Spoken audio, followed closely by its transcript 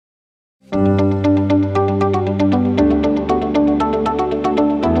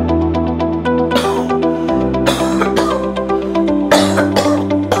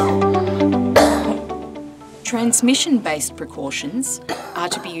hygiene-based precautions are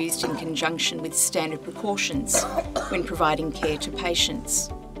to be used in conjunction with standard precautions when providing care to patients.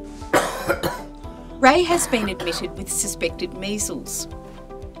 Ray has been admitted with suspected measles.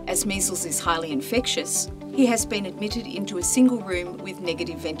 As measles is highly infectious, he has been admitted into a single room with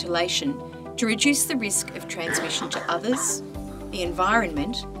negative ventilation to reduce the risk of transmission to others, the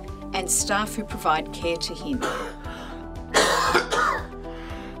environment, and staff who provide care to him.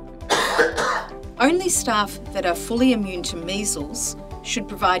 Only staff that are fully immune to measles should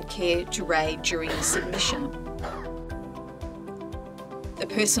provide care to Ray during this admission. The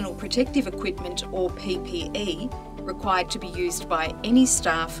personal protective equipment, or PPE, required to be used by any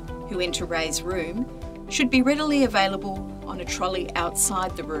staff who enter Ray's room should be readily available on a trolley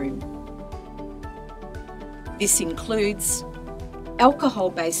outside the room. This includes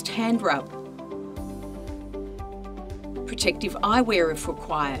alcohol-based hand rub, protective eyewear if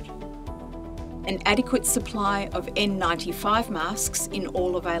required, an adequate supply of N95 masks in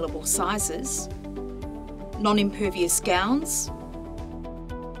all available sizes, non-impervious gowns,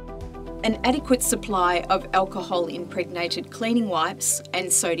 an adequate supply of alcohol-impregnated cleaning wipes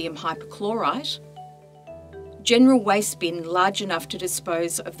and sodium hypochlorite, general waste bin large enough to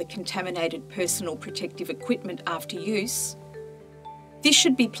dispose of the contaminated personal protective equipment after use. This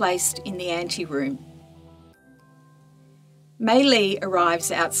should be placed in the ante-room. Mei Lee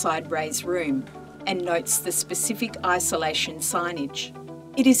arrives outside Ray's room and notes the specific isolation signage.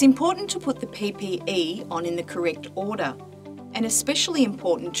 It is important to put the PPE on in the correct order, and especially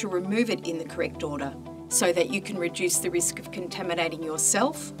important to remove it in the correct order so that you can reduce the risk of contaminating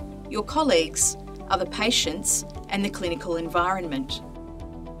yourself, your colleagues, other patients, and the clinical environment.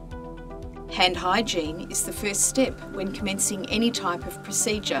 Hand hygiene is the first step when commencing any type of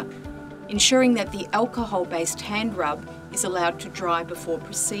procedure, ensuring that the alcohol-based hand rub is allowed to dry before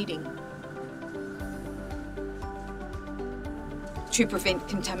proceeding. To prevent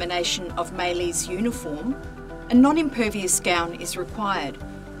contamination of Mei Lee's uniform, a non-impervious gown is required,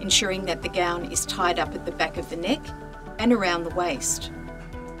 ensuring that the gown is tied up at the back of the neck and around the waist.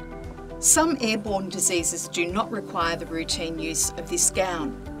 Some airborne diseases do not require the routine use of this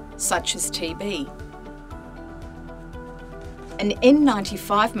gown, such as TB. An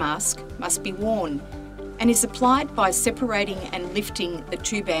N95 mask must be worn and is applied by separating and lifting the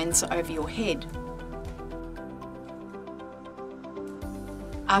two bands over your head.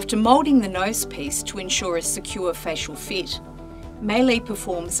 After moulding the nose piece to ensure a secure facial fit, Mei Lee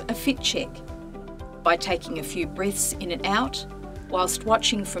performs a fit check by taking a few breaths in and out whilst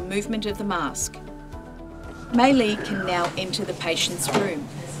watching for movement of the mask. Mei Lee can now enter the patient's room.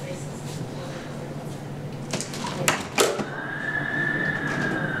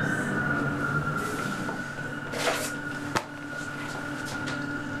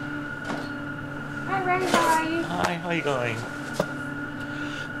 Hi Ray, how are you? Hi, how are you going?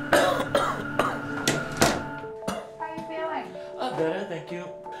 Better, thank you.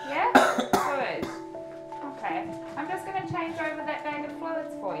 Yeah? Good. Okay. I'm just going to change over that bag of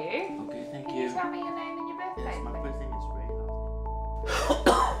fluids for you. Okay, thank Can you. you tell me your name and your birthday? Yes, my first name is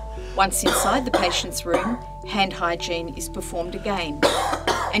Ray. Once inside the patient's room, hand hygiene is performed again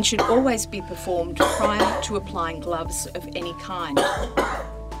and should always be performed prior to applying gloves of any kind. Do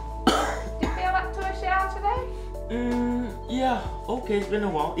you feel up to a shower today? Yeah, okay, it's been a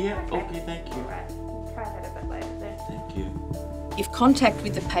while. Yeah, okay, thank you. Alright, try that a bit later then. Thank you. If contact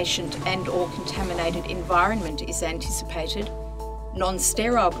with the patient and/or contaminated environment is anticipated,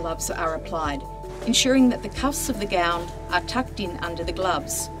 non-sterile gloves are applied, ensuring that the cuffs of the gown are tucked in under the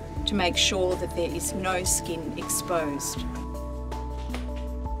gloves to make sure that there is no skin exposed.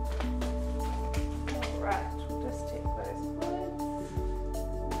 Alright, we'll just check those fluids.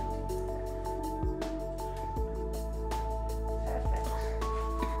 Perfect.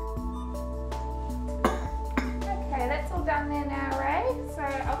 Okay, that's all done there now, Ray. So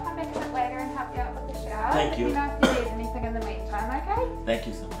I'll come back a bit later and help you out with the shower. Thank you. Let me know if you need anything in the meantime, okay? Thank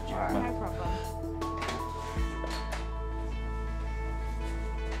you so much. Alright, no problem.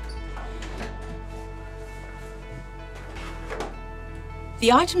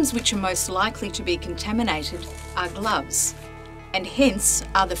 The items which are most likely to be contaminated are gloves, and hence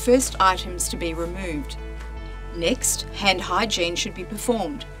are the first items to be removed. Next, hand hygiene should be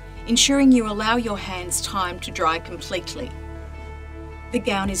performed, ensuring you allow your hands time to dry completely. The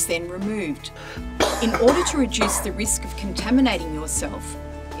gown is then removed. In order to reduce the risk of contaminating yourself,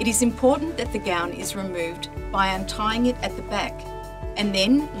 it is important that the gown is removed by untying it at the back and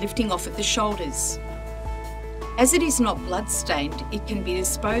then lifting off at the shoulders. As it is not blood-stained, it can be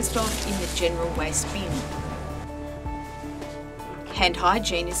disposed of in the general waste bin. Hand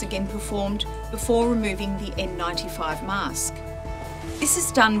hygiene is again performed before removing the N95 mask. This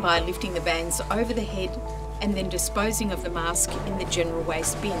is done by lifting the bands over the head and then disposing of the mask in the general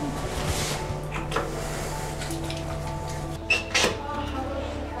waste bin.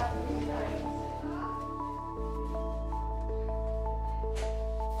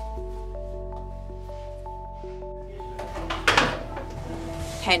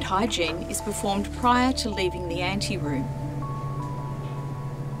 Hand hygiene is performed prior to leaving the ante-room.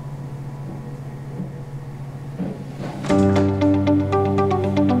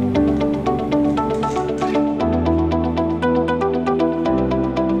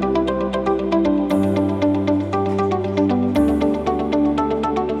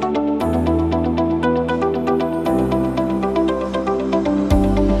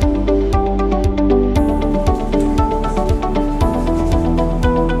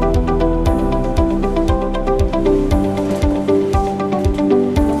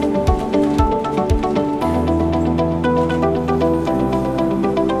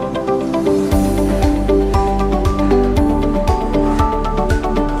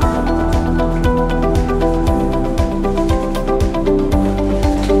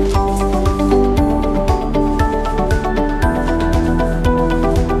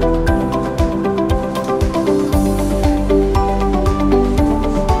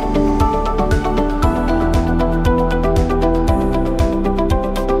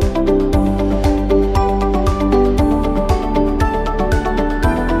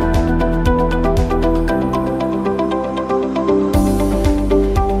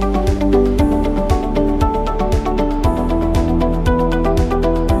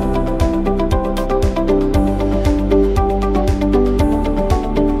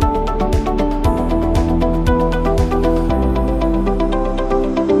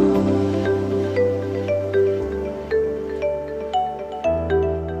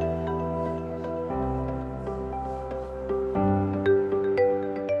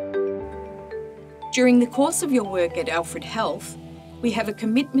 During the course of your work at Alfred Health, we have a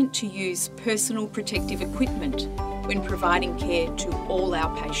commitment to use personal protective equipment when providing care to all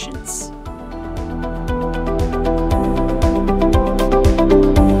our patients.